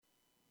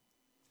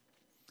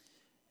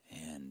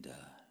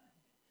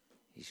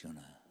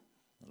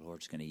The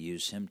Lord's going to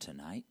use him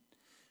tonight.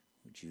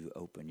 Would you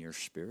open your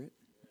spirit?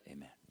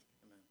 Amen.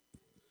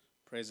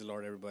 Praise the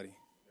Lord, everybody.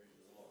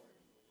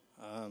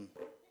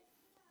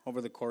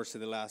 Over the course of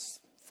the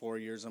last 4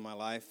 years of my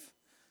life,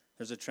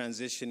 there's a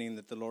transitioning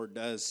that the Lord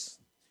does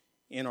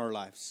in our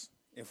lives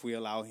if we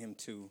allow him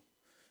to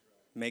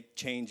make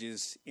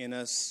changes in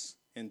us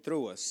and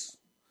through us.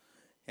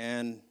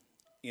 And,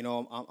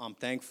 I'm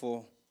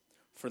thankful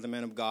for the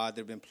men of God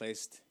that have been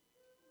placed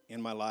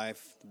in my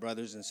life, the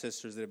brothers and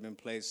sisters that have been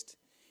placed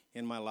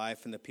in my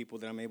life, and the people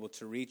that I'm able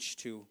to reach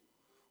to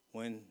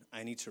when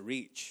I need to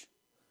reach.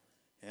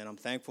 And I'm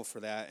thankful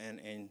for that.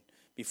 And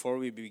before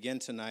we begin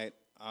tonight,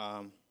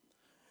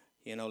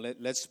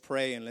 let's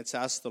pray and let's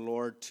ask the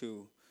Lord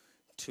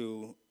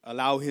to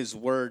allow his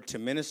word to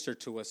minister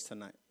to us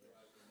tonight.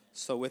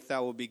 So with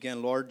that, we'll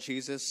begin. Lord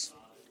Jesus,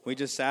 we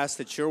just ask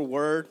that your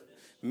word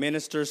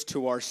ministers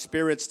to our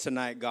spirits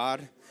tonight,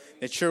 God,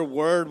 that your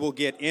word will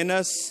get in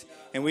us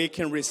and we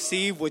can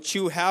receive what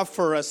you have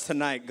for us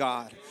tonight,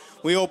 God.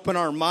 We open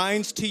our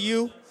minds to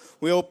you.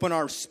 We open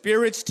our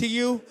spirits to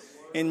you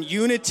in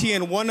unity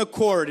and one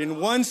accord, in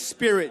one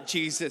spirit,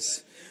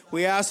 Jesus.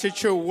 We ask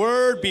that your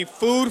word be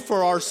food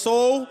for our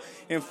soul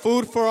and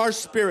food for our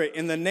spirit.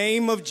 In the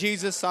name of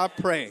Jesus, I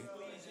pray.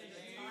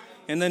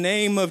 In the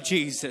name of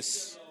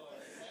Jesus.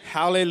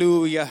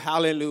 Hallelujah,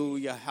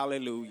 hallelujah,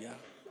 hallelujah.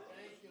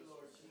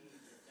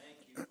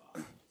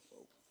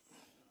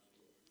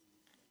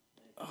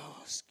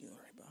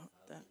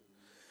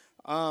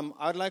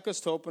 I'd like us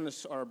to open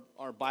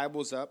our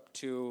Bibles up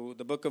to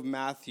the book of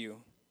Matthew,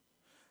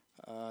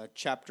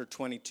 chapter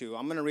 22.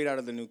 I'm going to read out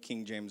of the New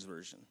King James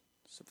Version,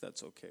 so if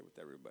that's okay with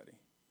everybody.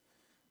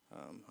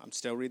 I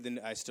still read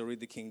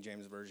the King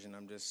James Version.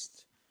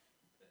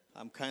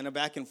 I'm kind of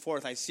back and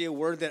forth. I see a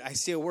word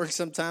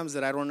sometimes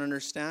that I don't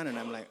understand,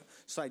 and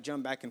so I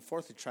jump back and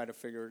forth to try to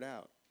figure it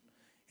out.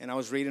 And I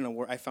was reading a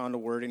word. I found a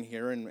word in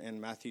here in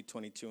Matthew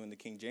 22 in the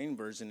King James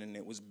Version, and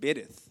it was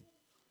biddeth.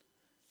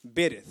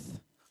 Biddeth.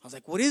 I was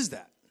like, what is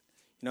that?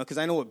 Because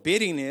I know what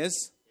bidding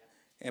is,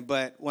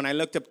 but when I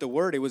looked up the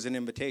word, it was an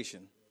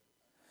invitation.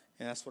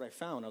 And that's what I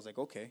found. I was like,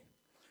 okay.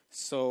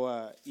 So,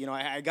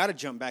 I got to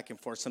jump back and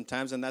forth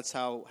sometimes, and that's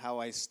how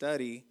I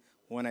study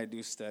when I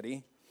do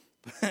study.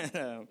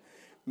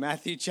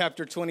 Matthew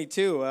chapter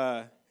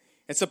 22,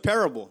 it's a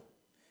parable.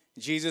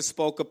 Jesus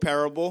spoke a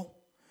parable,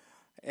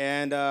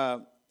 and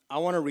I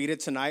want to read it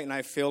tonight, and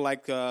I feel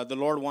like the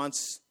Lord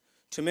wants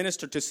to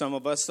minister to some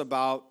of us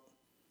about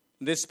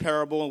this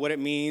parable and what it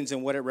means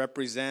and what it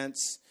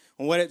represents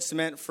and what it's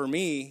meant for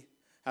me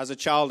as a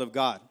child of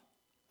God.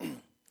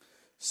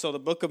 So the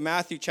book of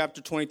Matthew chapter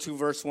 22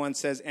 verse 1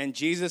 says, "And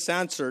Jesus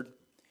answered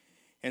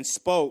and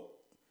spoke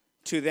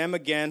to them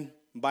again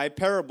by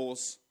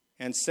parables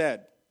and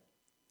said,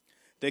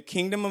 The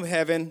kingdom of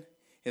heaven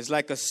is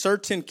like a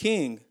certain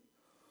king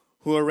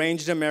who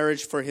arranged a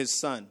marriage for his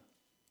son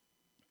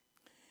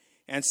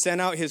and sent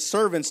out his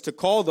servants to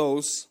call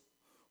those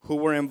who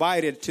were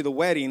invited to the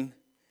wedding,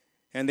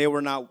 and they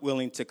were not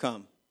willing to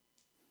come."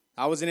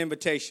 That was an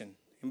invitation.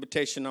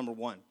 Invitation number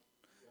one.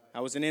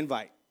 That was an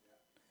invite.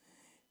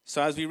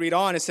 So as we read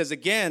on, it says,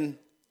 again,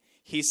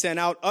 he sent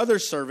out other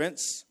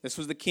servants. This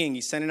was the king.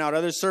 He's sending out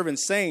other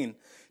servants, saying,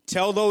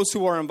 "Tell those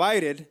who are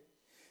invited,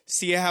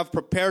 see, I have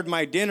prepared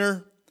my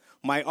dinner.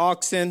 My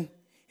oxen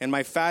and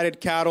my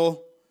fatted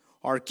cattle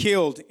are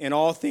killed, and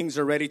all things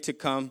are ready to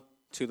come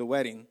to the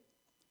wedding."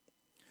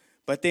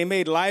 But they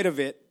made light of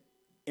it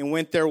and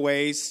went their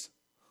ways,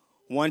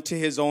 one to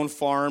his own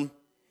farm,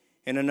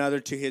 and another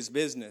to his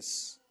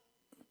business.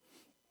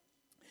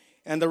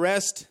 And the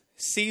rest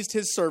seized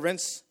his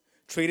servants,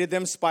 treated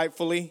them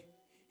spitefully,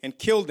 and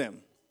killed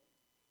them.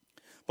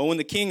 But when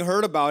the king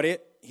heard about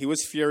it, he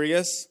was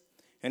furious,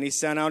 and he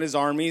sent out his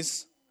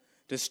armies,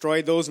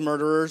 destroyed those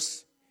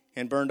murderers,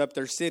 and burned up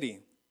their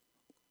city.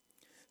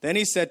 Then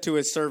he said to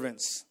his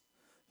servants,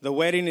 "The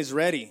wedding is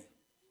ready,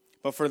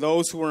 but for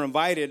those who were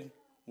invited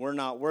were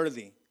not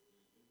worthy.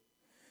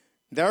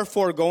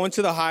 Therefore, go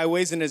into the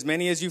highways, and as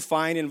many as you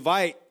find,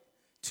 invite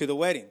to the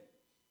wedding."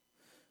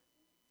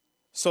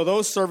 So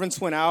those servants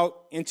went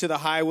out into the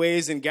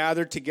highways and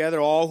gathered together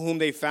all whom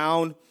they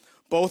found,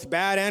 both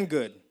bad and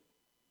good.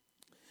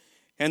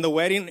 And the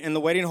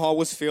wedding hall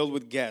was filled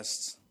with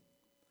guests.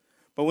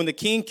 But when the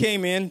king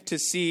came in to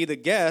see the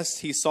guests,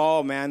 he saw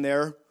a man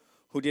there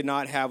who did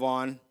not have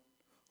on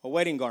a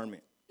wedding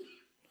garment.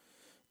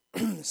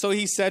 So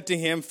he said to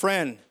him,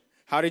 "Friend,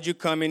 how did you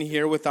come in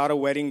here without a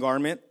wedding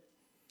garment?"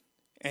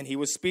 And he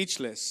was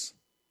speechless.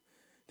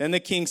 Then the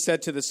king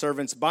said to the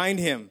servants, "Bind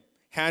him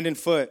hand and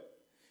foot,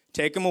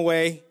 take him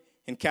away,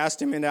 and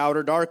cast him into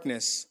outer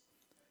darkness.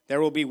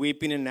 There will be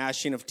weeping and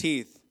gnashing of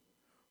teeth,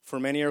 for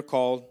many are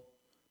called,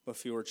 but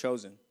few are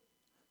chosen."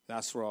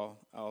 That's where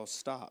I'll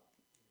stop.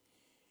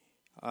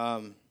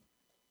 And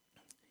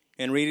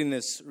reading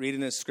this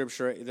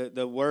scripture,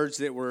 the words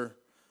that were,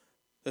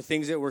 the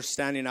things that were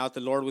standing out, the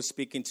Lord was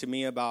speaking to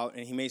me about,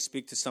 and he may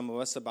speak to some of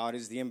us about,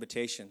 is the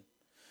invitation.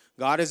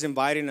 God is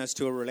inviting us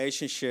to a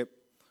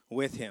relationship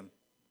with him.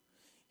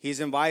 He's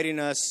inviting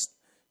us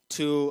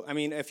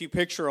if you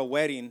picture a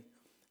wedding,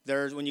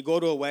 when you go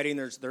to a wedding,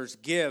 there's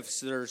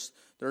gifts,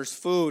 there's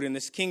food, and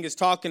this king is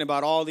talking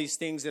about all these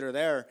things that are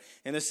there.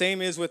 And the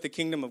same is with the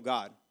kingdom of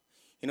God.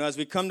 As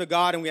we come to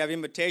God and we have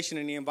invitation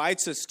and he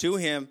invites us to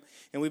him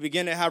and we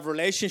begin to have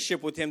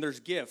relationship with him, there's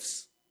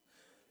gifts.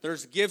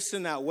 There's gifts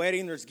in that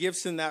wedding. There's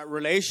gifts in that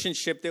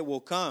relationship that will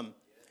come.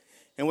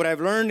 And what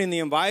I've learned in the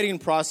inviting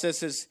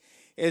process is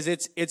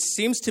it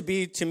seems to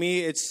be, to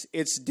me,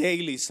 it's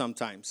daily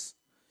sometimes.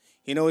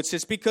 It's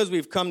just because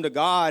we've come to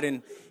God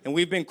and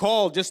we've been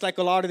called, just like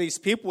a lot of these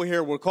people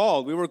here were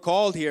called. We were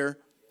called here.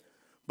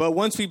 But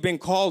once we've been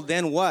called,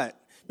 then what?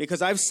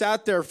 Because I've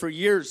sat there for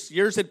years.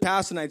 Years had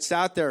passed and I'd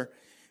sat there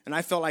and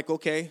I felt like,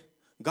 okay,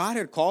 God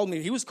had called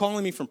me. He was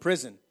calling me from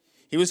prison.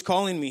 He was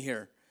calling me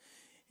here.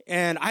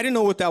 And I didn't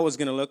know what that was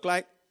going to look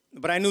like,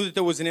 but I knew that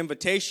there was an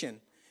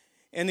invitation.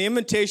 And the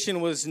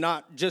invitation was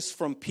not just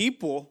from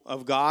people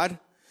of God,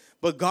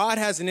 but God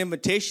has an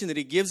invitation that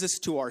he gives us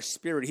to our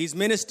spirit. He's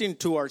ministering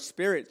to our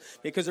spirit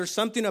because there's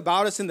something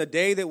about us in the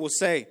day that will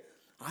say,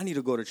 I need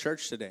to go to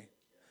church today.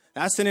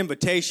 That's an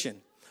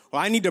invitation. Or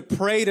I need to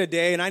pray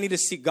today and I need to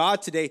seek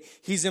God today.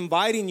 He's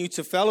inviting you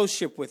to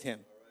fellowship with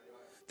him.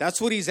 That's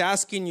what he's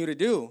asking you to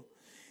do.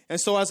 And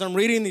so as I'm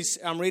reading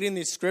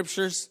these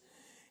scriptures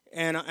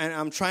and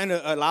I'm trying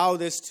to allow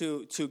this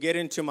to get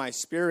into my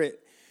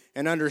spirit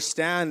and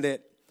understand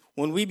that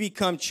when we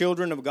become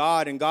children of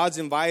God and God's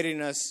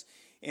inviting us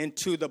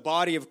into the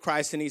body of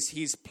Christ and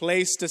he's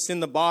placed us in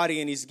the body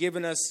and he's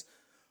given us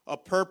a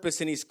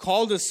purpose and he's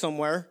called us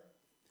somewhere,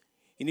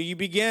 you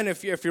begin,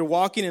 if you're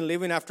walking and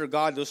living after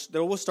God,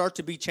 there will start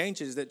to be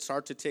changes that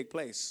start to take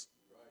place.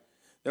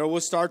 There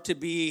will start to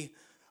be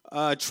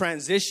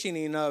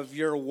transitioning of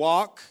your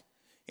walk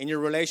and your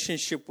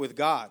relationship with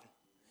God.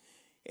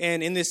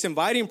 And in this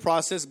inviting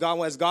process,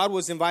 as God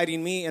was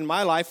inviting me in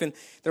my life, and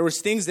there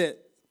was things that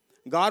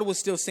God was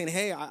still saying,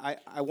 hey,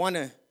 I want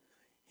to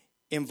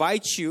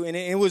invite you. And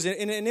it was,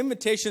 and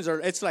invitations are,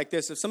 it's like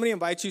this. If somebody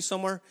invites you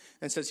somewhere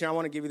and says, here, I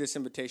want to give you this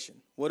invitation.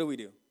 What do?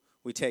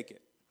 We take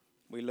it.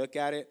 We look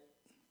at it.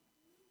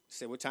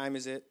 Say, what time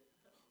is it?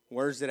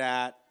 Where's it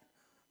at?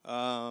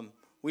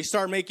 We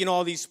start making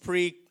all these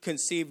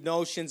preconceived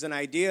notions and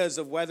ideas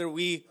of whether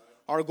we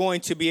are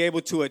going to be able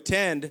to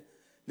attend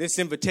this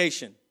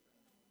invitation.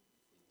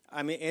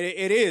 I mean,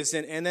 it is.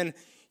 And then,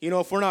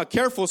 if we're not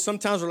careful,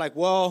 sometimes we're like,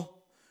 well,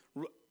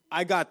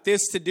 I got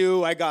this to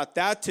do. I got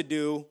that to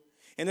do.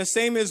 And the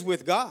same is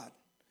with God.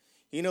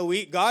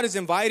 God is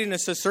inviting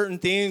us to certain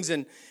things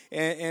and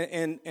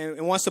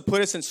wants to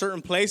put us in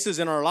certain places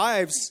in our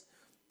lives.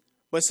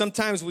 But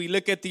sometimes we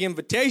look at the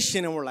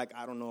invitation and we're like,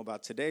 I don't know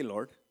about today,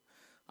 Lord.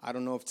 I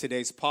don't know if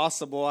today's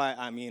possible.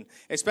 I mean,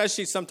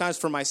 especially sometimes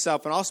for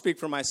myself, and I'll speak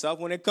for myself.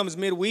 When it comes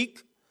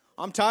midweek,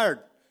 I'm tired,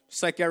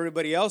 just like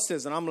everybody else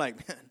is. And I'm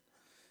like, man,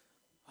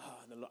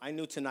 I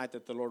knew tonight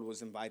that the Lord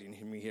was inviting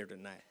me here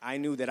tonight. I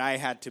knew that I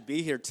had to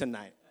be here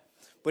tonight.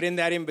 But in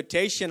that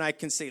invitation, I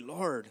can say,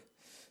 Lord,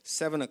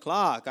 7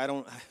 o'clock, I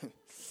don't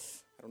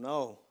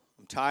know.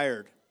 I'm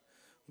tired.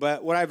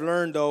 But what I've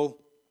learned, though,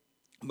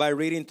 by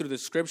reading through the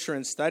scripture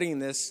and studying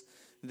this,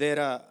 that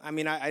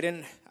I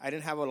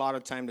didn't have a lot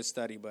of time to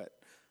study, but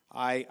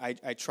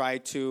I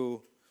tried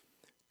to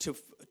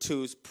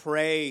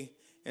pray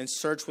and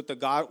search what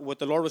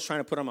the Lord was trying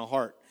to put on my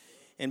heart.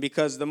 And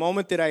because the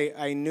moment that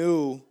I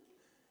knew,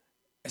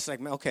 it's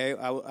like, okay,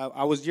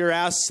 you're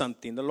asked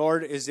something. The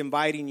Lord is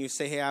inviting you,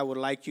 say, hey, I would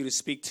like you to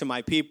speak to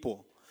my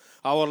people.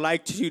 I would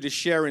like you to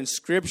share in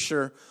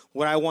Scripture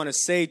what I want to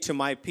say to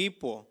my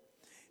people.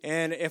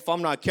 And if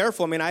I'm not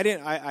careful, like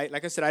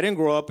I said, I didn't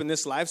grow up in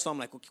this life, so I'm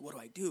like, okay, what do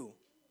I do?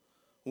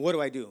 What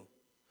do I do?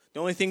 The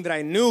only thing that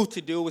I knew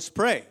to do was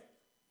pray.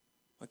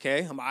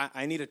 Okay,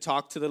 I need to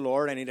talk to the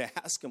Lord. I need to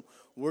ask him,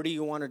 where do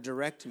you want to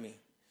direct me?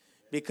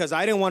 Because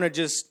I didn't want to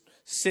just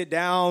sit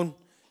down,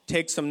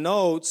 take some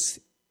notes,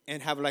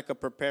 and have like a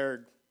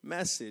prepared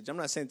message. I'm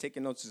not saying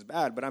taking notes is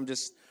bad, but I'm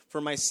just, for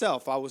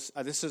myself,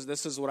 this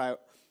is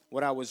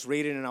what I was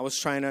reading, and I was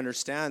trying to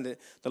understand that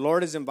the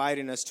Lord is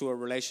inviting us to a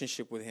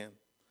relationship with him.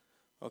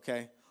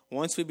 Okay?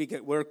 Once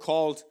we're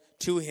called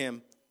to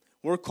him,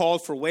 we're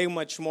called for way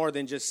much more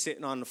than just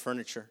sitting on the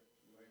furniture.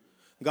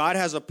 God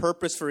has a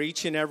purpose for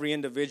each and every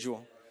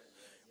individual.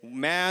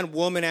 Man,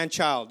 woman, and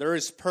child. There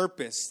is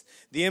purpose.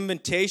 The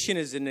invitation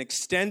is an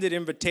extended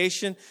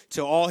invitation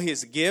to all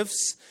his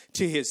gifts,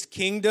 to his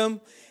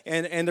kingdom.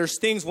 And there's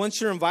things, once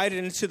you're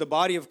invited into the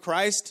body of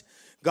Christ,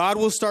 God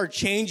will start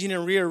changing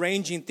and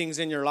rearranging things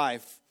in your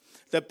life.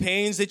 The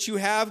pains that you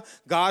have,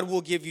 God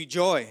will give you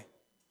joy.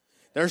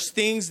 There's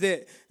things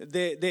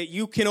that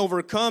you can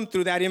overcome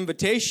through that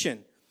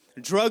invitation.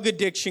 Drug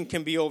addiction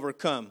can be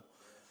overcome.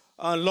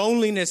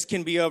 Loneliness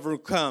can be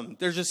overcome.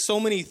 There's just so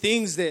many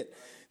things that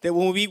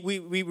when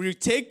we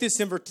take this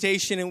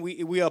invitation and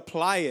we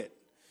apply it,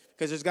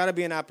 because there's got to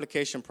be an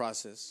application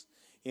process,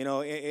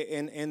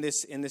 in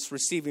this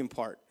receiving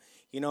part,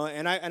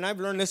 and I've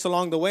learned this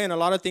along the way, and a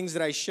lot of things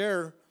that I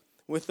share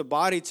with the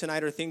body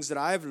tonight are things that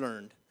I've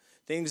learned,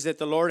 things that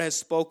the Lord has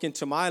spoken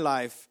to my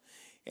life,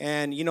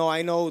 And,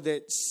 I know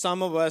that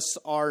some of us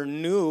are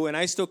new, and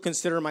I still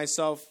consider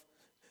myself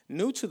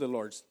new to the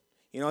Lord.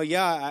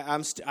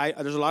 There's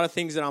a lot of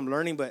things that I'm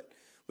learning, but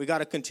we got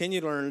to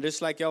continue to learn.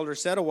 Just like Elder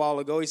said a while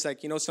ago, he's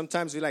like,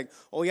 sometimes we like,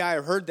 oh yeah,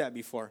 I've heard that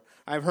before.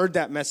 I've heard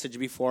that message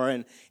before,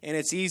 and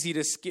it's easy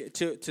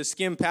to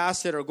skim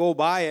past it or go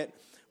by it.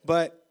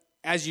 But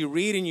as you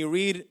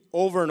read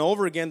over and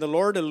over again, the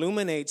Lord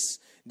illuminates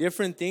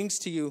different things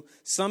to you,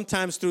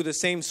 sometimes through the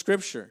same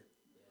scripture.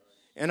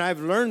 And I've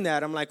learned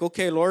that. I'm like,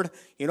 okay, Lord,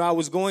 I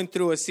was going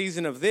through a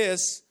season of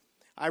this.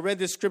 I read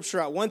this scripture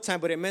at one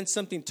time, but it meant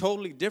something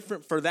totally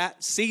different for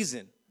that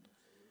season.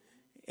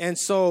 And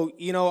so,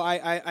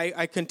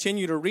 I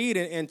continue to read.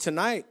 And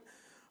tonight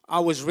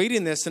I was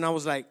reading this and I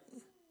was like,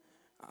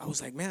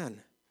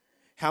 man,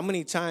 how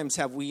many times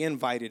have we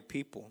invited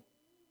people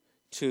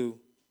to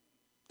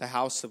the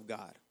house of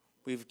God?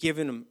 We've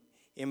given them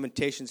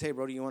invitations. Hey,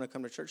 bro, do you want to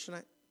come to church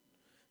tonight?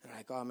 And they're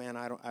like, oh man,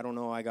 I don't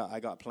know. I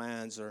got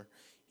plans, or,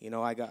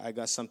 I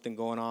got something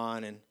going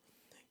on.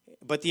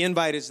 But the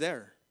invite is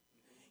there.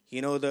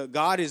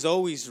 God is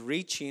always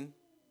reaching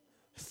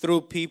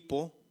through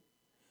people.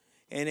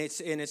 And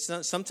it's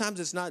not, sometimes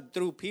it's not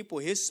through people.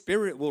 His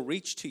Spirit will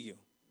reach to you.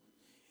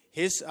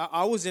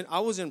 I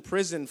was in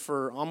prison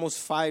for almost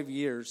 5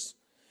 years,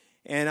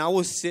 and I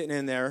was sitting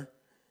in there,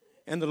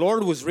 and the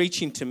Lord was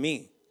reaching to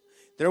me.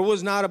 There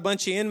was not a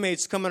bunch of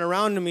inmates coming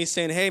around to me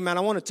saying, hey man,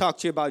 I want to talk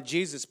to you about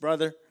Jesus,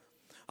 brother.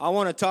 I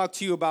want to talk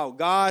to you about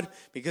God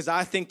because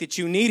I think that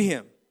you need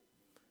him.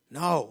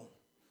 No,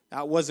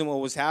 that wasn't what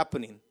was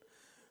happening.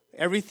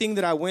 Everything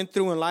that I went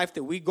through in life,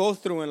 that we go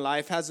through in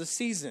life, has a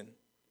season.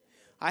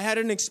 I had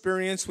an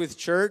experience with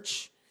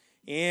church,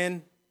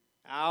 in,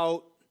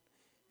 out,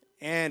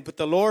 but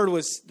the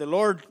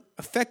Lord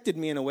affected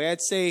me in a way.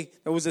 I'd say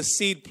there was a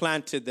seed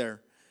planted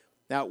there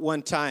that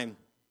one time.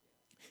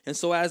 And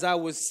so as I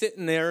was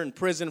sitting there in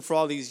prison for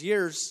all these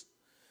years,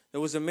 there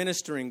was a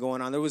ministering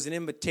going on. There was an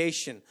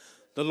invitation.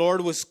 The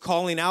Lord was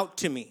calling out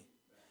to me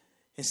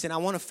and saying, I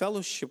want a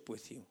fellowship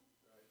with you.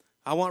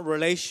 I want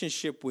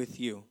relationship with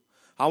you.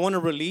 I want to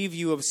relieve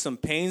you of some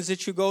pains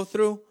that you go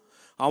through.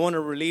 I want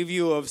to relieve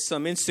you of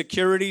some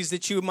insecurities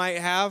that you might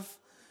have.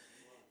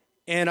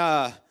 And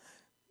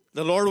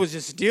the Lord was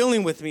just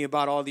dealing with me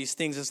about all these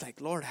things. It's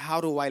like, Lord,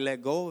 how do I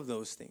let go of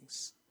those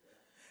things?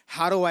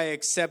 How do I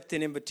accept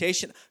an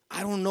invitation?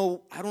 I don't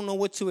know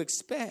what to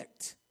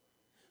expect.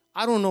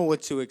 I don't know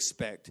what to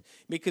expect.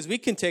 Because we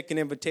can take an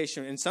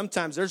invitation, and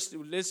sometimes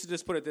let's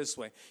just put it this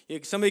way.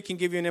 Somebody can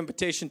give you an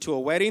invitation to a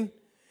wedding,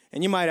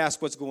 and you might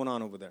ask, what's going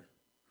on over there?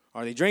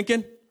 Are they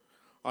drinking?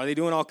 Are they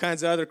doing all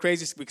kinds of other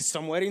crazy stuff? Because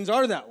some weddings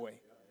are that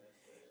way.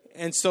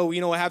 And so,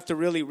 I have to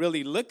really,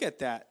 really look at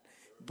that.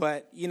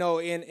 But,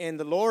 in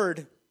the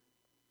Lord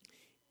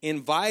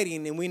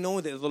inviting, and we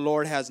know that the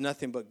Lord has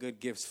nothing but good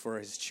gifts for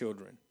his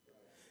children.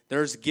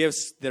 There's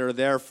gifts that are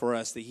there for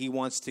us that he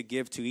wants to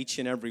give to each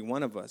and every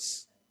one of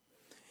us.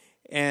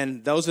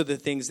 And those are the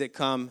things that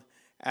come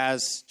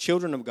as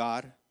children of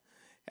God,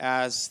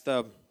 as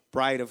the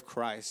bride of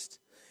Christ.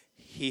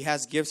 He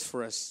has gifts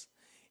for us.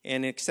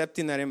 And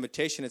accepting that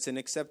invitation, it's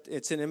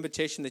an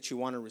invitation that you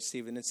want to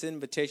receive, and it's an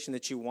invitation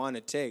that you want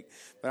to take.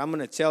 But I'm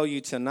going to tell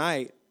you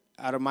tonight,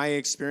 out of my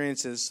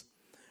experiences,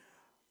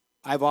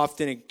 I've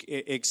often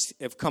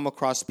have come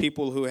across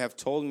people who have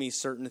told me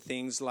certain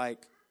things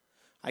like,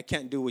 I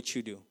can't do what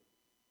you do.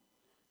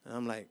 And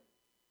I'm like,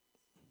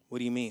 what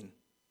do you mean?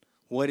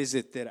 What is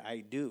it that I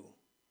do?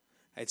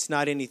 It's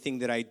not anything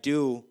that I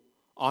do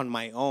on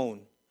my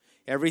own.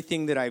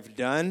 Everything that I've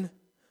done,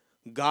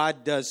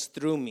 God does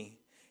through me.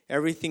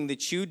 Everything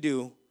that you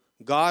do,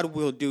 God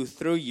will do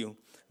through you.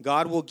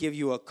 God will give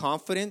you a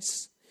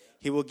confidence.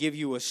 He will give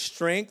you a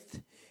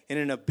strength and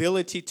an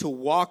ability to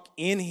walk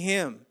in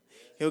him.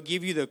 He'll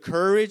give you the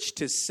courage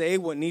to say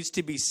what needs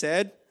to be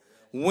said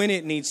when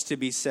it needs to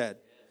be said.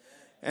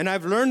 And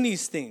I've learned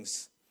these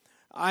things.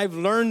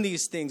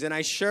 And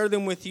I share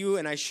them with you,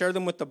 and I share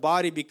them with the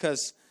body,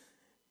 because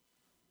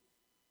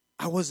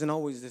I wasn't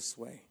always this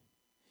way.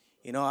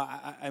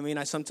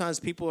 I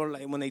sometimes people are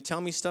like, when they tell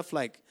me stuff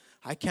like,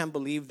 I can't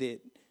believe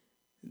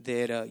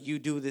that you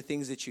do the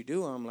things that you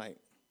do. I'm like,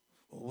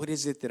 well, what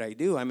is it that I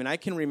do? I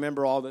can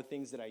remember all the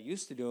things that I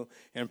used to do,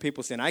 and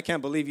people saying, I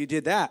can't believe you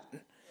did that.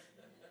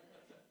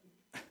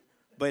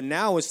 But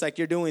now it's like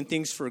you're doing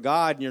things for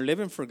God, and you're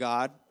living for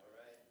God,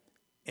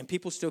 and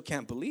people still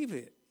can't believe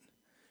it.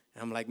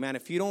 And I'm like, man,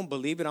 if you don't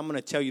believe it, I'm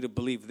going to tell you to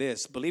believe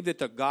this. Believe that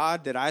the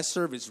God that I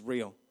serve is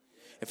real.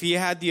 If he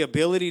had the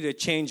ability to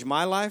change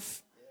my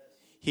life,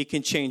 he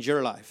can change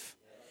your life.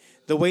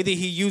 The way that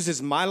he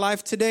uses my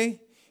life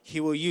today, he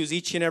will use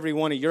each and every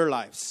one of your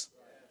lives.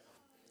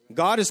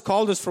 God has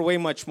called us for way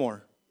much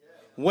more.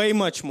 Way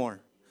much more.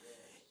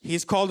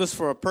 He's called us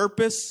for a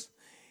purpose.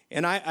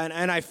 And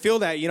I feel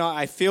that,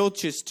 I feel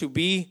just to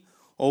be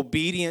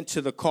obedient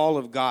to the call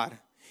of God.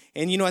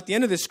 And, at the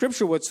end of the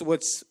scripture,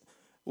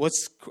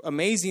 what's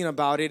amazing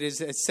about it is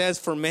it says,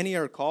 for many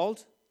are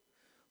called,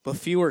 but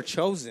few are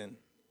chosen.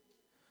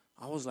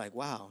 I was like,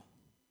 wow.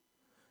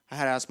 I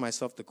had to ask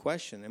myself the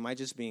question, am I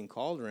just being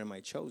called or am I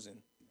chosen?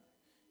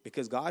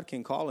 Because God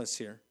can call us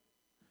here,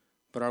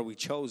 but are we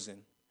chosen?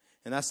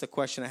 And that's the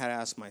question I had to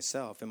ask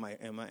myself. Am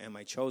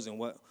I chosen?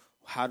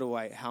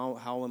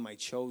 How am I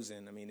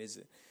chosen? I mean, is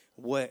it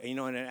what, and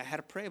I had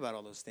to pray about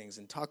all those things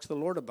and talk to the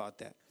Lord about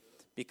that.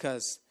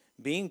 Because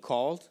being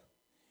called,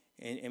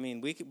 and I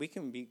mean, we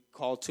can be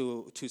called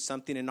to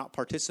something and not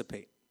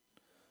participate.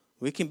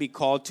 We can be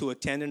called to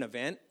attend an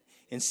event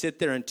and sit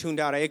there and tuned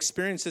out. I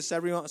experience this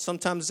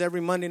sometimes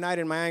every Monday night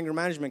in my anger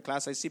management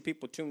class. I see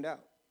people tuned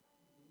out.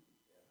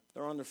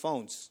 They're on their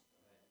phones.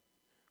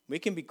 We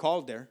can be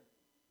called there.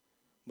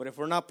 But if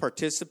we're not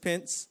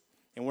participants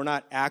and we're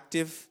not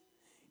active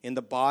in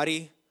the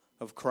body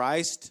of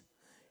Christ,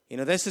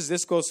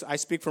 this goes, I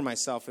speak for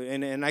myself.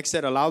 And like I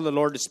said, allow the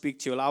Lord to speak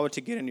to you. Allow it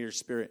to get into your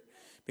spirit.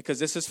 Because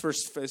this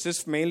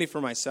is mainly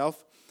for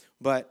myself.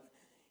 But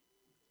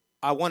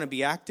I want to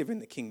be active in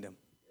the kingdom.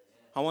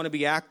 I want to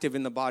be active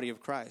in the body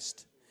of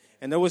Christ.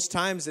 And there was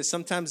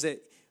sometimes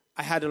that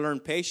I had to learn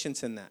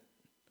patience in that.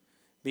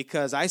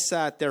 Because I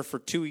sat there for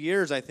 2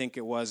 years, I think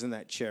it was, in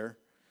that chair.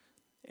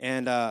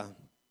 And I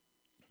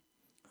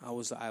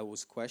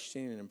was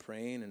questioning and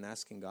praying and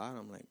asking God.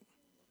 I'm like,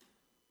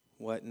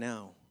 what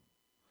now?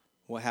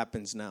 What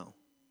happens now?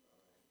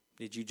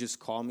 Did you just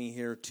call me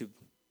here to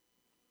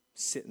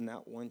sit in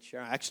that one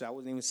chair? Actually, I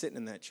wasn't even sitting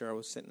in that chair. I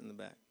was sitting in the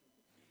back.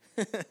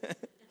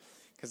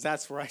 Because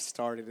that's where I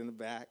started, in the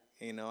back.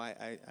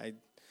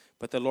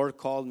 But the Lord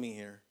called me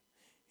here.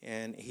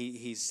 And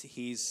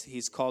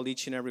he's called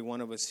each and every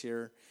one of us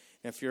here.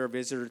 And if you're a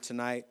visitor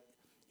tonight,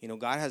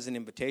 God has an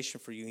invitation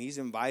for you. He's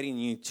inviting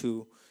you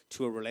to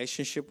a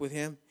relationship with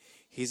him.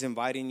 He's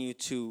inviting you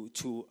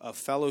to a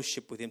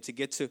fellowship with him, to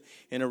get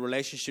in a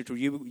relationship where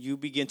you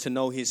begin to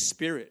know his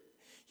spirit.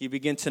 You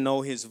begin to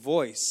know his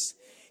voice.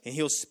 And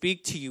he'll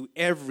speak to you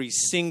every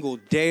single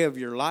day of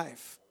your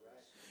life.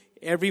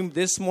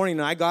 This morning,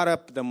 I got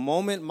up, the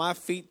moment my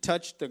feet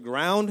touched the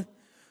ground,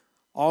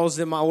 all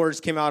of my words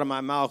came out of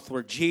my mouth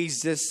were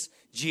Jesus,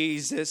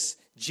 Jesus,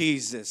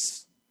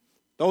 Jesus.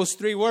 Those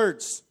 3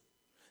 words,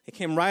 they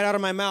came right out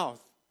of my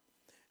mouth.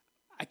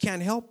 I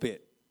can't help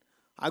it.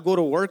 I go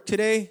to work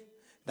today,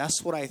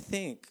 that's what I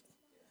think.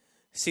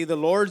 See, the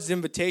Lord's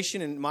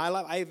invitation in my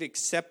life, I've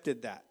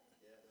accepted that.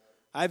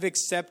 I've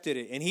accepted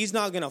it. And he's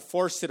not going to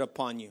force it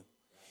upon you.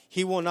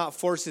 He will not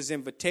force his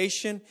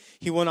invitation.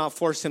 He will not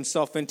force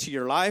himself into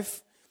your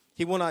life.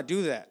 He will not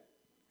do that.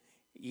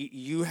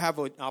 You have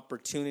an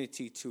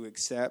opportunity to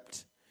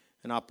accept,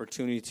 an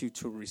opportunity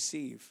to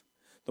receive.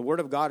 The Word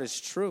of God is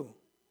true.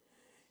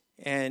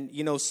 And,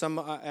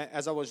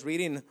 as I was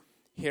reading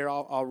here,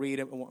 I'll read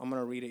it. I'm going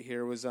to read it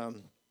here. It was, let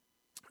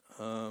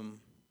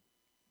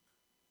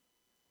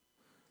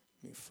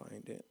me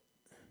find it.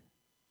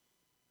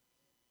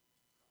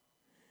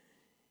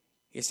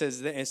 It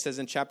says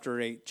in chapter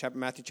 8,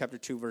 Matthew chapter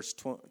 2, verse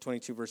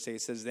 22, verse 8,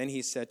 it says, "Then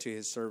he said to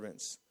his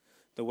servants,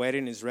 'The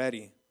wedding is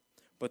ready,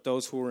 but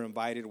those who were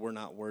invited were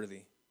not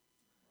worthy.'"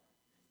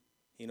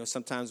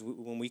 Sometimes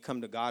when we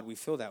come to God, we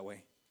feel that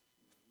way.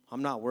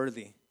 I'm not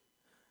worthy,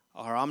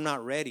 or I'm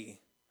not ready.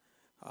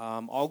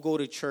 I'll go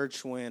to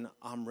church when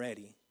I'm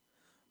ready.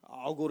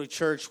 I'll go to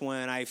church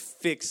when I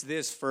fix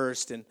this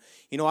first. And,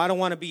 I don't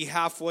want to be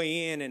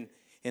halfway in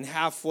and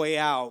halfway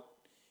out.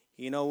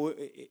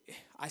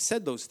 I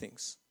said those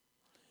things.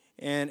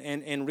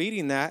 And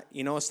reading that,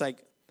 it's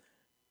like,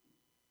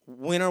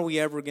 when are we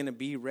ever going to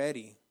be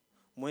ready?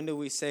 When do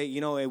we say,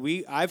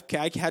 I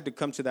had to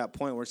come to that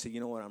point where I say, you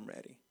know what, I'm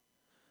ready.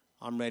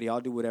 I'm ready.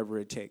 I'll do whatever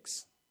it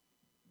takes.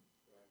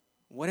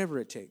 Whatever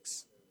it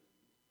takes.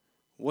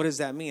 What does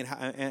that mean?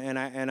 And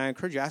I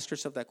encourage you to ask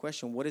yourself that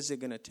question. What is it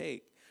going to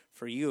take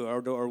for you?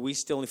 Or are we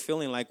still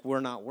feeling like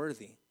we're not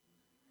worthy?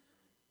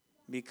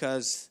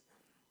 Because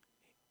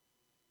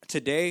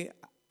today,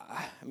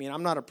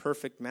 I'm not a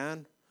perfect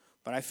man,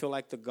 but I feel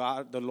like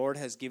the Lord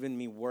has given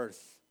me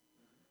worth.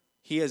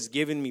 He has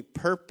given me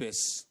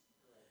purpose.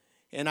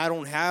 And I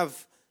don't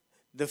have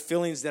the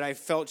feelings that I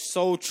felt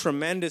so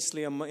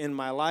tremendously in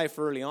my life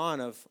early on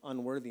of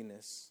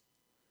unworthiness.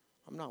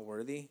 I'm not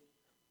worthy.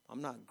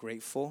 I'm not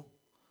grateful.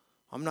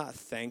 I'm not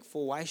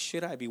thankful. Why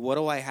should I be? What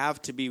do I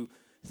have to be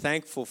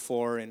thankful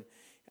for? And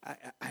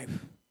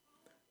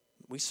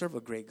we serve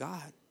a great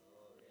God.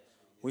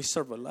 We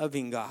serve a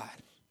loving God.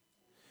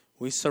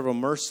 We serve a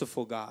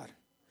merciful God.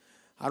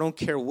 I don't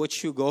care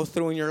what you go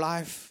through in your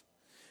life,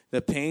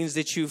 the pains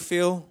that you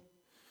feel.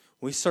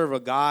 We serve a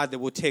God that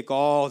will take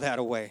all that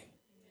away.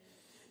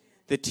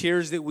 The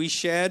tears that we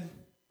shed,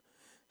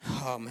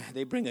 oh man,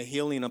 they bring a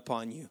healing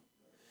upon you.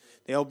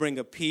 They'll bring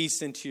a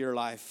peace into your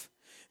life.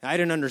 And I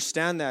didn't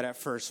understand that at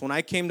first. When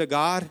I came to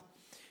God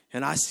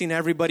and I seen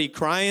everybody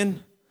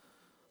crying,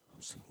 I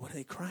was like, what are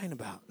they crying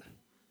about?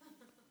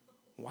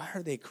 Why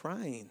are they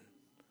crying?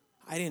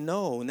 I didn't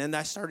know. And then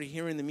I started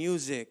hearing the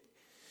music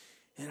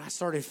and I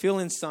started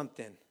feeling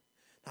something.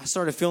 I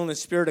started feeling the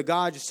Spirit of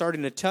God just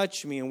starting to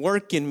touch me and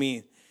work in me.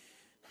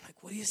 I'm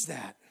like, what is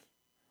that?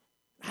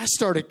 I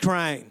started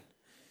crying.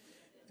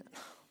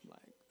 I'm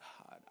like,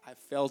 God, I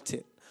felt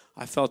it.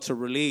 I felt a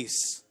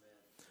release.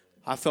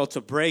 I felt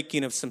a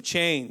breaking of some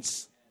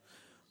chains.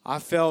 I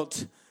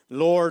felt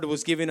Lord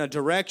was giving a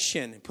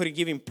direction,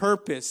 giving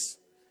purpose.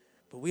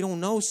 But we don't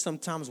know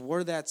sometimes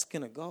where that's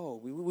going to go.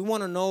 We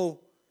want to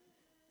know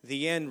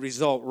the end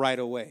result right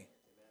away.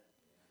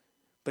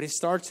 But it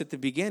starts at the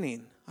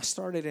beginning. I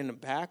started in the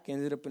back,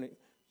 ended up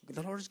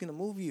the Lord's going to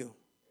move you.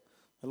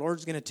 The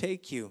Lord's going to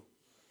take you.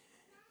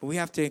 But we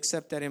have to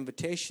accept that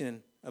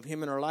invitation of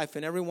Him in our life.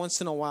 And every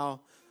once in a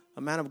while,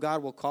 a man of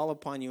God will call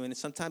upon you. And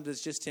sometimes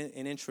it's just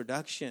an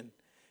introduction.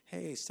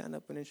 Hey, stand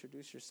up and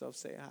introduce yourself.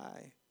 Say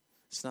hi.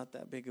 It's not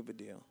that big of a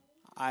deal.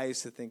 I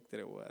used to think that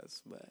it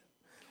was.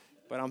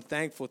 But I'm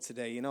thankful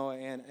today,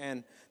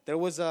 And there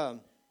was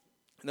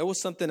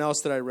something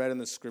else that I read in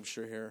the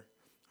scripture here.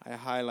 I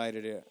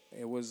highlighted it.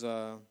 It was,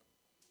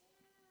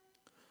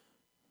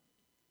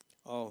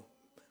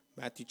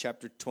 Matthew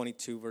chapter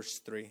 22, verse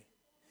 3.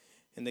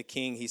 And the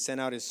king, he sent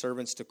out his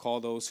servants to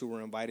call those who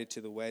were invited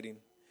to the wedding,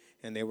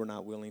 and they were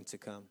not willing to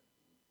come.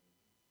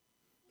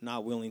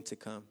 Not willing to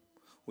come.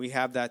 We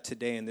have that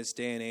today in this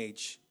day and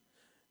age.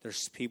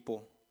 There's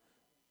people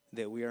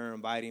that we are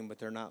inviting, but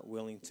they're not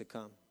willing to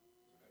come.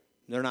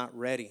 They're not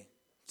ready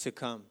to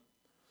come.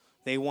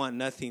 They want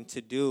nothing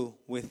to do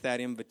with that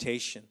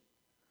invitation.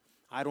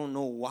 I don't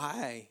know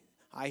why.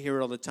 I hear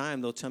it all the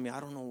time. They'll tell me, I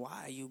don't know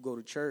why you go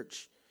to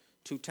church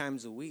 2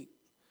 times a week.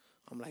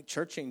 I'm like,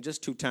 church ain't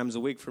just 2 times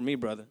a week for me,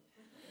 brother.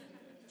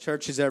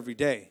 Church is every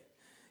day.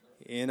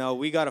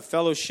 We got to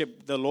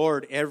fellowship the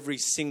Lord every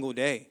single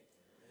day.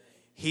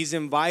 He's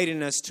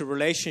inviting us to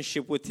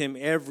relationship with Him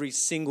every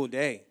single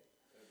day.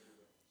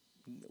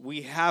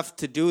 We have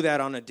to do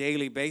that on a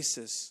daily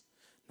basis.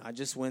 Not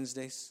just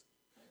Wednesdays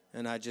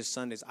and not just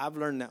Sundays. I've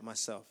learned that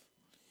myself.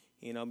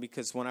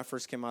 Because when I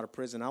first came out of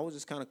prison, I was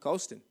just kind of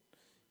coasting.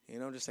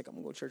 Just like, I'm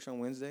going to go to church on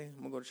Wednesday. I'm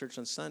going to go to church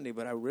on Sunday.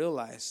 But I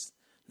realized,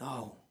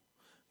 no,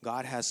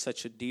 God has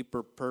such a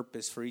deeper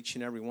purpose for each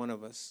and every one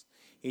of us.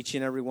 Each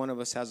and every one of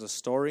us has a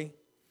story.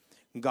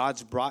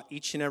 God's brought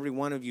each and every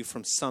one of you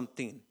from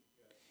something.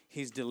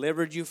 He's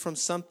delivered you from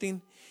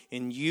something.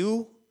 And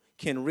you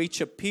can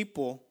reach a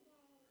people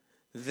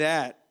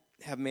that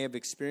may have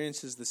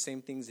experienced the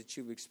same things that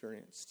you've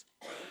experienced.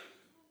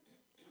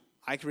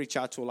 I can reach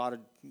out to a lot of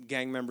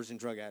gang members and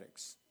drug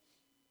addicts.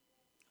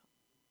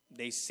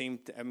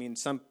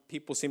 Some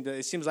people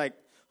it seems like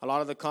a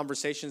lot of the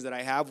conversations that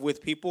I have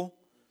with people,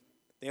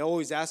 they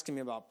always asking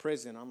me about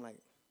prison. I'm like,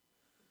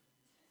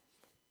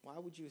 why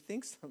would you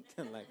think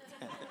something like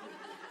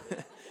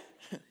that?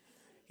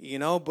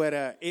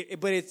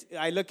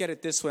 I look at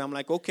it this way. I'm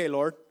like, okay,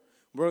 Lord,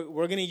 we're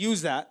going to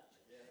use that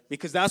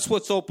because that's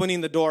what's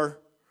opening the door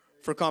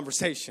for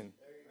conversation.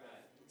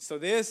 So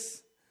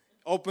this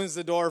opens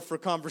the door for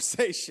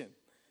conversation.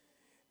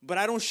 But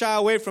I don't shy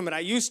away from it. I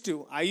used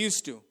to.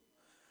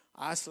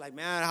 I was like,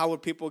 man, how are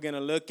people going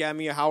to look at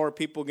me? How are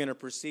people going to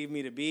perceive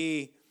me to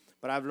be?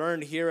 But I've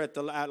learned here at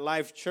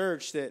Life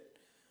Church that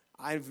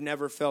I've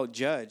never felt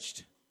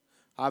judged.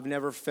 I've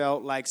never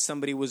felt like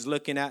somebody was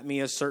looking at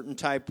me a certain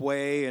type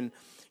way and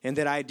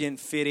that I didn't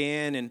fit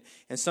in.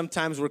 And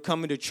sometimes we're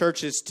coming to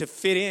churches to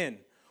fit in.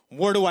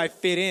 Where do I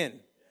fit in?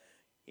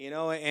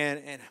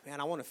 And man,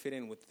 I want to fit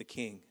in with the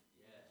King.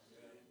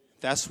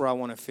 That's where I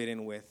want to fit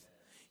in with.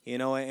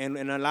 And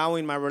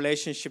allowing my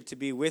relationship to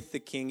be with the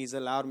King, He's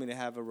allowed me to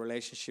have a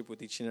relationship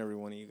with each and every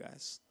one of you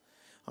guys.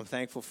 I'm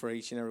thankful for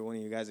each and every one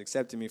of you guys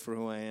accepting me for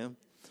who I am.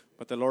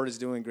 But the Lord is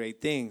doing great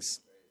things.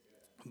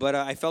 But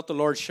I felt the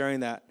Lord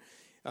sharing that.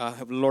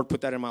 The Lord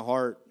put that in my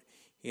heart.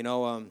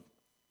 In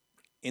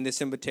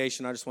this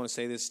invitation, I just want to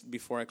say this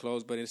before I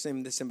close, but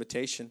in this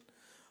invitation,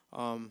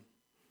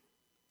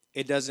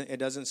 it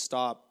doesn't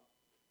stop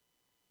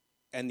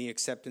and the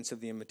acceptance of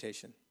the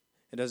invitation.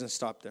 It doesn't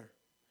stop there.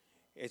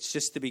 It's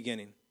just the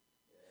beginning.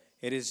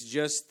 It is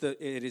just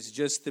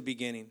the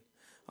beginning.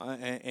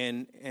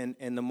 And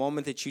the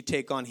moment that you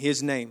take on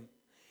His name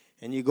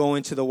and you go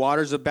into the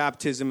waters of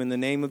baptism in the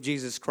name of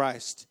Jesus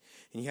Christ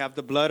and you have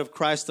the blood of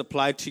Christ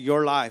applied to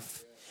your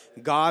life,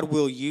 God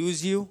will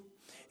use you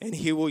and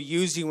He will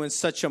use you in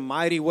such a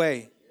mighty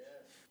way.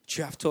 But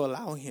you have to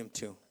allow Him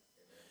to.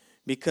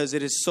 Because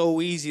it is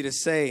so easy to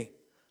say,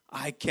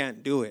 I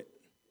can't do it.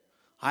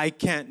 I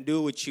can't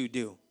do what you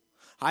do.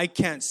 I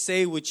can't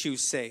say what you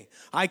say.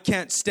 I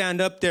can't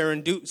stand up there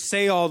and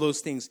say all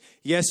those things.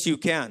 Yes, you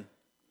can.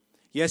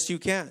 Yes, you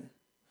can.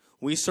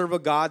 We serve a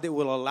God that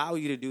will allow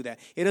you to do that.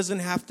 It doesn't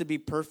have to be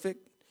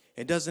perfect.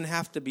 It doesn't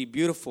have to be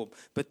beautiful.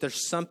 But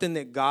there's something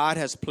that God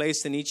has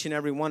placed in each and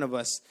every one of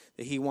us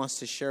that He wants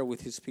to share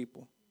with His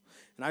people.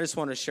 And I just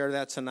want to share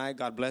that tonight.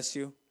 God bless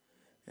you.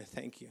 And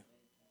thank you.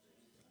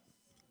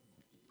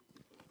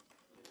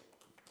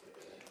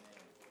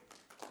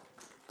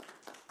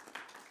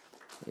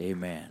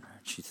 Amen.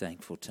 Aren't you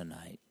thankful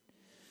tonight?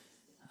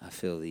 I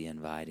feel the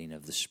inviting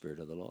of the Spirit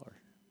of the Lord.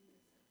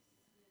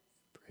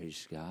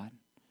 Praise God.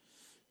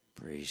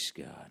 Praise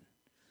God.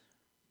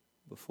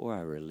 Before I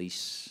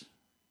release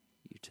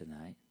you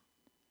tonight,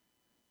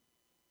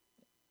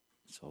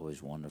 it's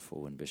always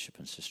wonderful when Bishop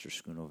and Sister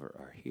Schoonover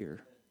are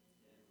here.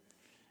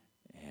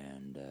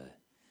 And,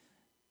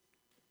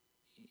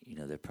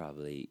 they're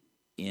probably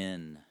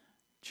in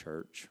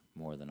church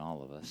more than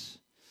all of us.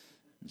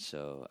 And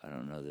so I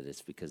don't know that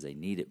it's because they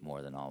need it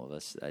more than all of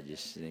us. I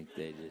just think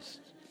I'm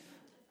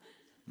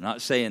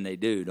not saying they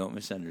do, don't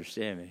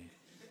misunderstand me.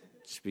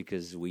 It's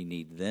because we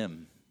need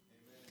them.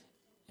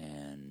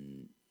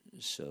 And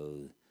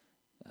so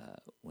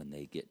when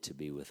they get to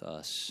be with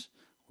us,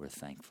 we're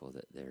thankful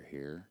that they're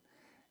here.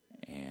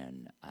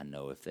 And I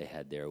know if they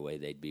had their way,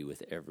 they'd be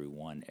with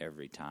everyone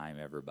every time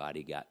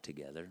everybody got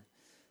together.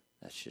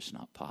 That's just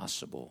not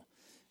possible.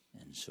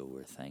 And so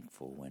we're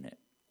thankful when it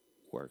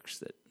works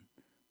that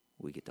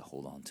we get to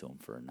hold on to them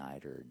for a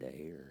night or a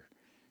day.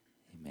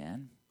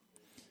 Amen.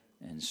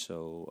 And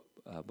so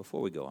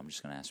before we go, I'm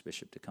just going to ask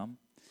Bishop to come.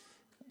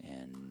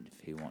 And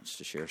if he wants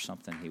to share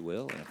something, he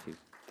will. And if he,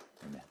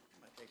 amen.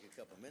 Might take a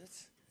couple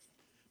minutes.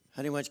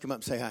 Honey, why don't you come up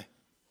and say hi?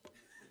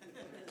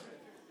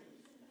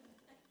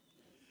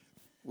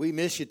 We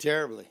miss you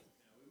terribly.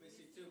 We miss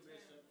you too,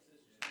 Bishop.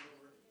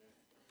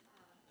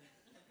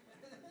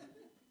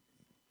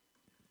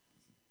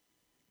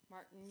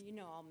 Martin, you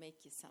know I'll make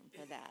you something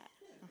for that.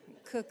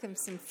 Cook him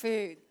some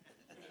food.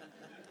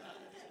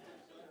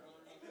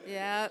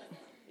 Yep.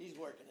 He's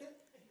working it.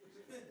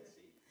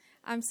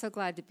 I'm so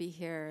glad to be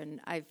here, and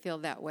I feel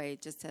that way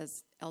just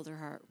as Elder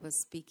Hart was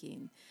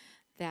speaking,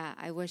 that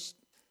I wish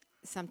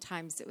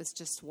sometimes it was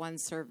just one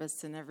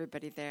service and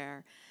everybody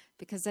there,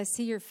 because I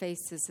see your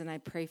faces and I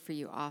pray for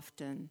you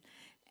often.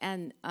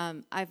 And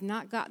I've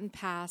not gotten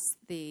past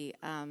the,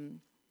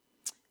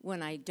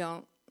 when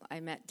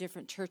I'm at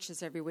different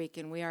churches every week,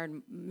 and we are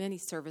in many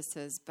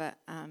services, but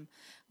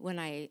when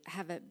I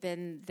haven't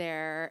been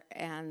there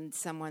and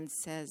someone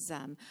says,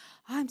 oh,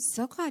 I'm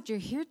so glad you're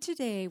here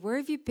today. Where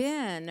have you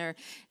been? Or,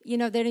 they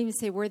don't even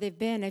say where they've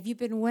been. Have you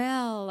been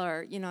well?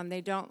 Or, and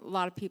a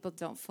lot of people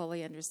don't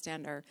fully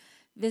understand our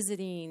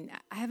visiting.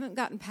 I haven't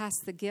gotten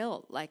past the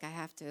guilt, like I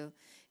have to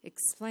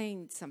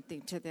explain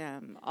something to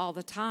them all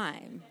the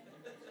time.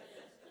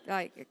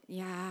 Like,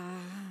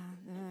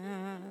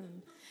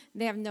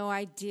 they have no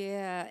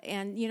idea.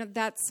 And,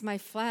 that's my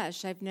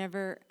flesh. I've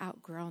never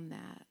outgrown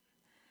that.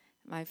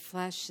 My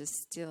flesh is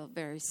still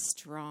very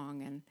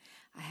strong, and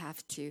I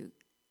have to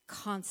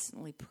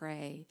constantly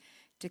pray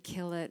to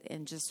kill it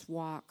and just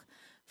walk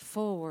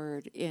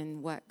forward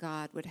in what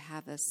God would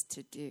have us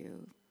to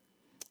do.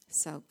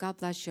 So God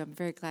bless you. I'm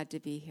very glad to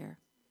be here.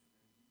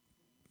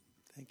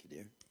 Thank you,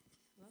 dear.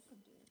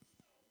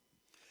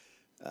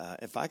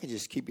 If I could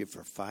just keep you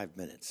for 5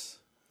 minutes,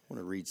 I want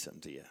to read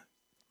something to you.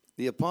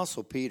 The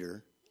Apostle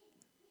Peter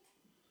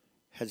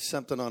had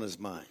something on his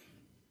mind.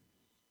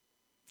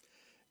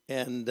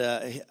 And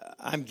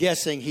I'm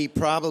guessing he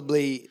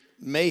probably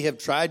may have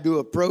tried to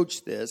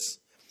approach this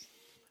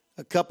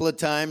a couple of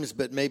times,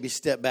 but maybe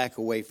step back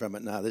away from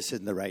it. No, this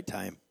isn't the right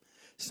time.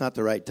 It's not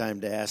the right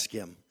time to ask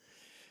him.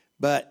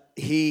 But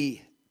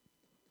he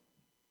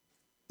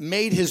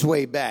made his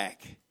way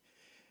back.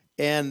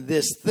 And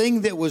this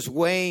thing that was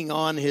weighing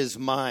on his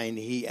mind,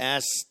 he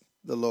asked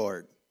the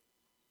Lord.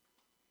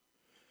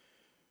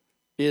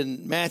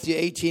 In Matthew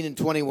 18 and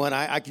 21,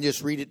 I can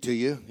just read it to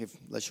you,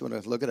 unless you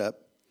want to look it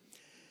up.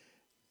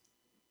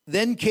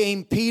 Then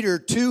came Peter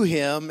to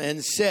him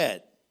and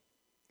said,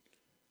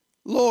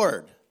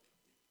 Lord,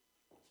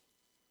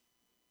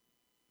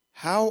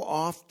 how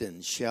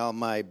often shall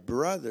my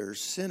brother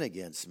sin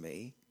against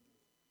me,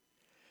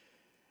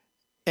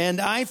 and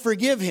I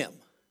forgive him?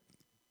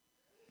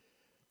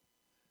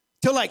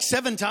 Till like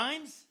 7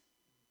 times?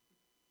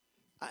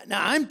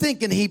 Now, I'm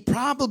thinking he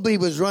probably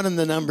was running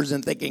the numbers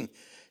and thinking,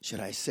 should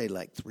I say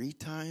like 3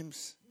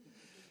 times?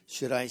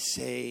 Should I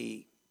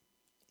say,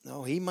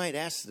 no, he might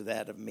ask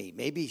that of me.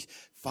 Maybe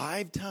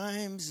 5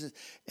 times?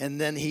 And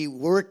then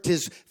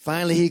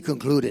finally he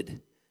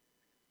concluded,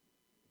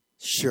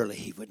 surely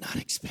he would not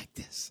expect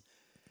this.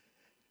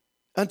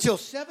 Until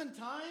 7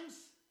 times?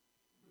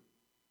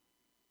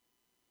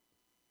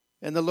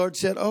 And the Lord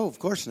said, oh, of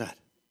course not.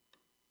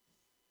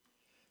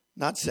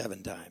 Not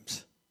 7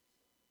 times,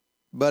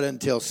 but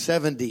until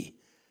 70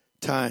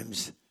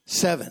 times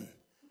 7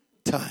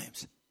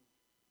 times.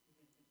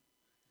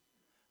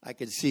 I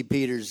could see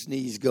Peter's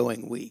knees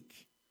going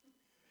weak.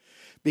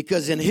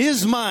 Because in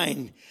his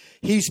mind,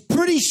 he's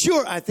pretty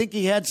sure, I think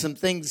he had some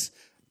things,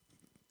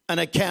 an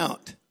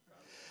account,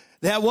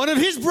 that one of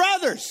his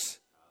brothers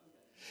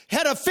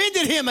had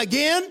offended him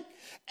again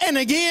and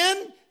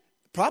again,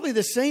 probably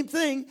the same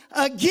thing,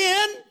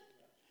 again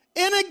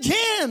and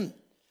again.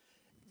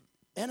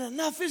 And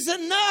enough is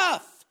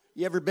enough.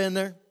 You ever been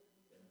there?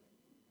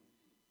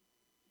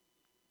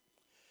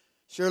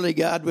 Surely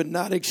God would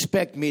not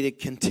expect me to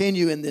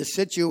continue in this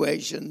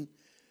situation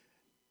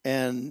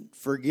and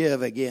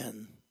forgive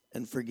again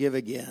and forgive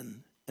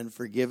again and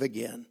forgive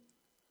again.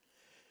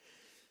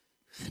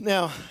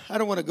 Now, I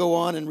don't want to go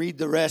on and read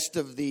the rest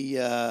of the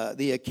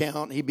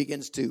account. He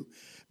begins to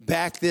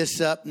back this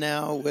up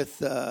now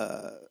with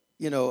a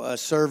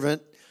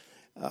servant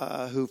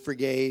who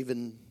forgave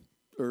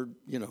or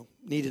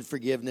needed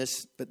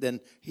forgiveness, but then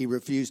he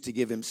refused to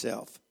give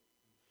himself.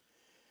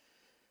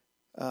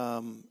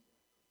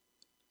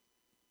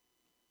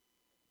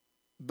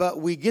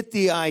 But we get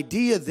the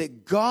idea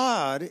that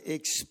God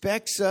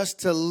expects us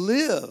to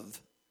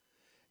live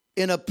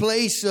in a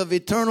place of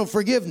eternal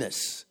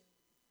forgiveness.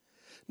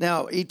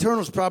 Now,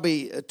 eternal is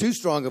probably too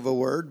strong of a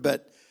word,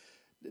 but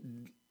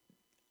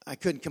I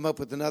couldn't come up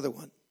with another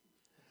one.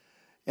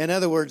 In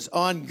other words,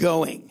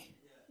 ongoing,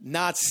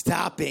 not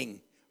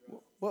stopping.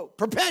 Well,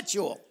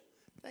 perpetual.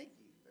 Thank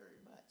you very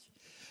much.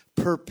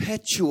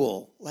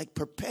 Perpetual, like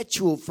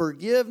perpetual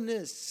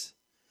forgiveness.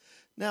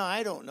 Now,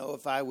 I don't know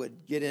if I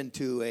would get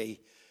into a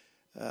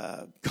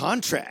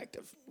contract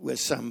with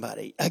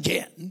somebody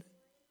again.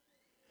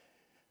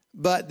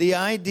 But the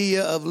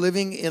idea of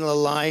living in a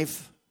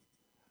life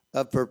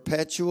of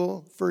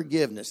perpetual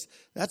forgiveness,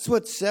 that's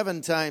what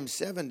 7 times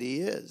 70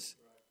 is.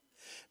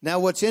 Now,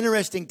 what's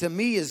interesting to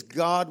me is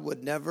God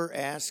would never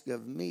ask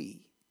of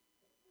me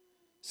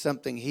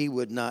something he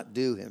would not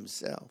do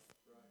himself.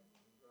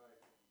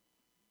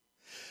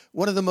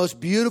 One of the most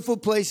beautiful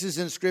places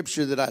in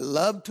Scripture that I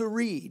love to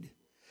read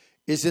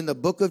is in the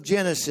book of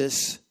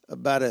Genesis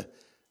about a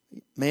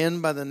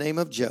man by the name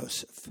of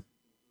Joseph,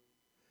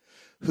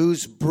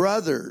 whose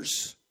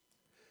brothers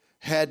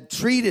had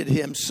treated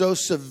him so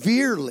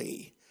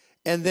severely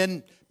and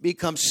then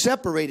become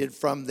separated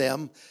from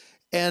them,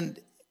 and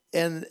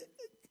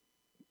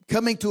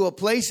coming to a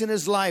place in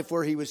his life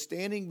where he was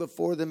standing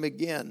before them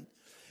again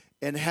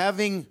and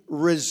having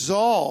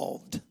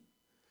resolved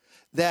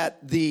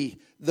that the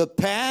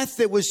path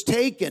that was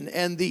taken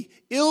and the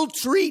ill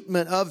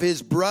treatment of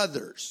his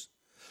brothers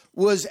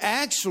was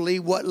actually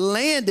what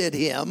landed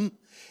him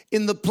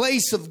in the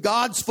place of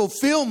God's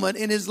fulfillment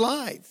in his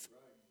life.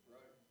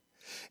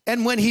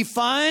 And when he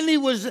finally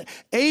was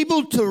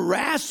able to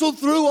wrestle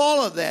through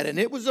all of that, and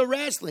it was a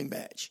wrestling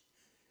match,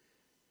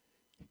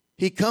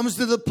 he comes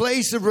to the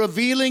place of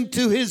revealing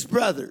to his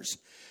brothers,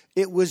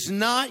 it was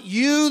not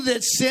you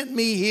that sent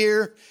me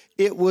here,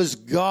 it was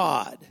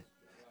God.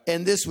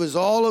 And this was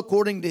all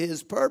according to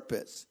his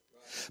purpose.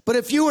 But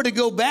if you were to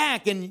go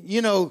back and,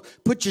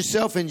 put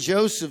yourself in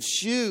Joseph's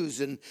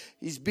shoes, and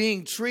he's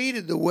being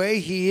treated the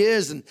way he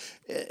is, and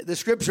the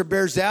scripture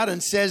bears out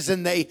and says,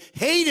 and they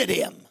hated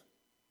him.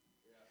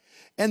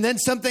 And then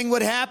something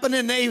would happen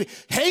and they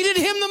hated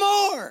him the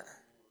more.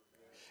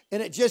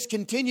 And it just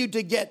continued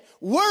to get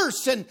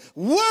worse and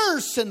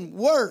worse and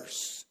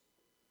worse.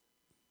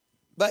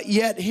 But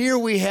yet here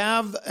we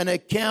have an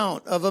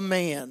account of a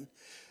man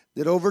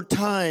that over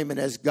time, and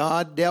as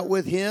God dealt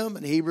with him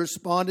and he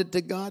responded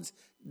to God's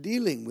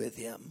dealing with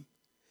him,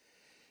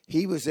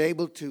 he was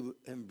able to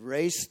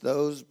embrace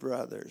those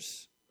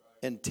brothers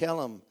and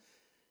tell them,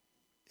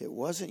 it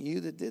wasn't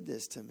you that did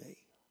this to me.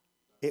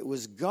 It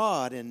was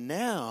God. And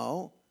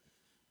now,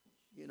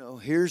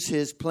 here's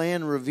his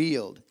plan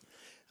revealed.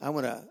 I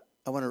want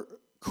to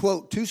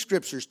quote 2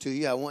 scriptures to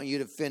you. I want you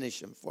to finish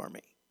them for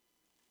me.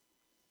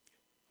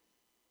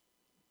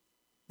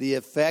 The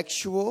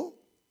effectual,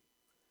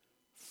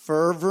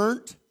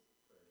 fervent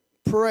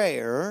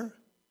prayer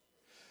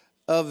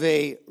of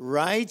a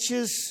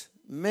righteous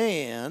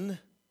man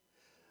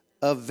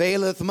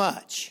availeth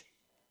much.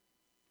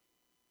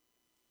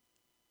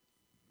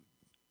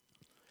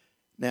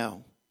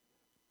 Now,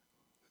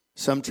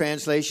 some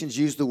translations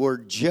use the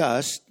word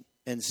just,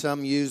 and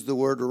some use the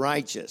word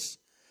righteous.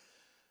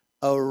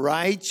 A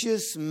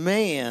righteous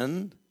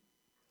man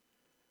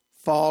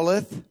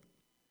falleth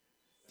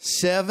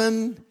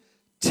 7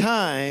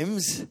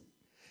 times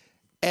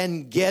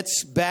and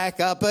gets back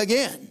up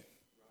again.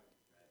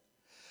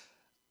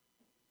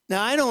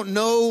 Now, I don't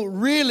know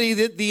really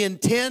that the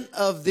intent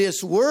of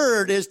this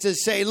word is to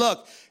say,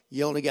 look,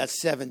 you only got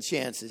 7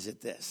 chances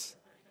at this.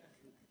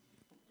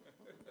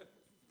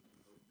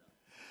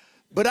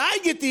 But I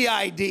get the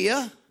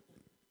idea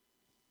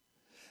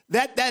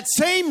that that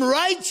same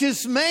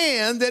righteous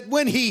man, that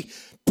when he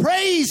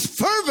prays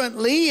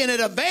fervently and it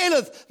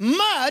availeth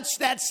much,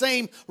 that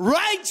same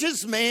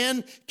righteous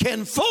man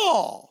can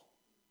fall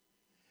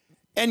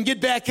and get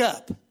back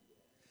up,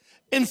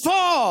 and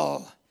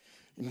fall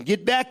and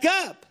get back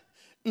up,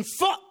 and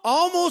fall,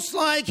 almost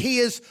like he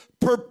is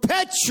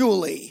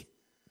perpetually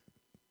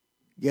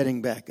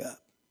getting back up.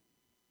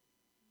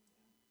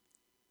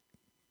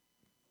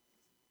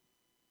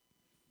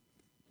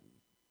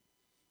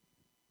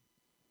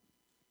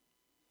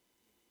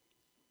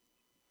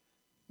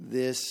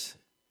 This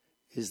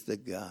is the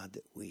God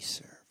that we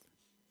serve.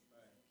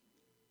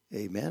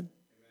 Amen.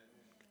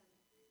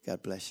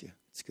 God bless you.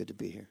 It's good to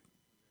be here.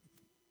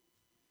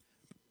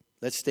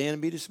 Let's stand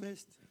and be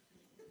dismissed.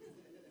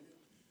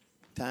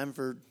 Time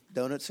for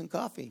donuts and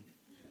coffee.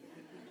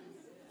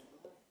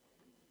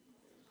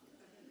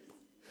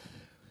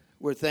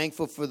 We're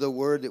thankful for the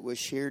word that was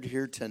shared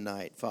here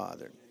tonight,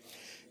 Father.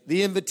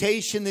 The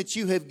invitation that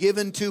you have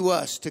given to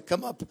us to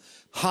come up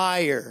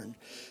higher,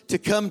 to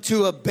come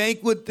to a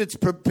banquet that's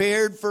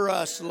prepared for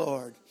us,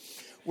 Lord.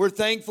 We're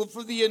thankful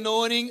for the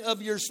anointing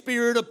of your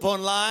Spirit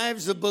upon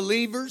lives of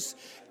believers,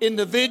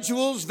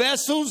 individuals,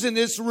 vessels in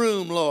this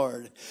room,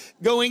 Lord.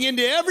 Going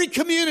into every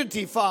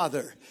community,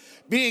 Father.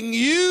 Being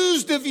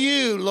used of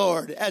you,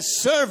 Lord,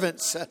 as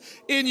servants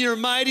in your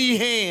mighty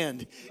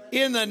hand.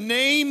 In the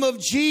name of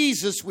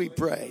Jesus, we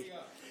pray.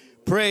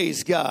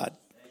 Praise God.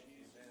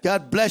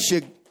 God bless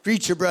you.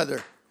 Greet your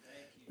brother.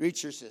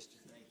 Greet your sister.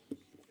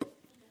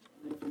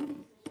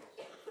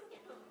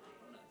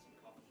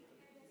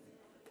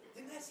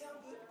 Didn't that sound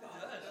good?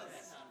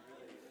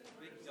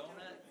 Big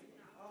donut.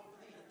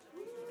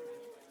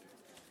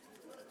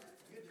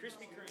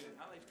 Krispy Kreme.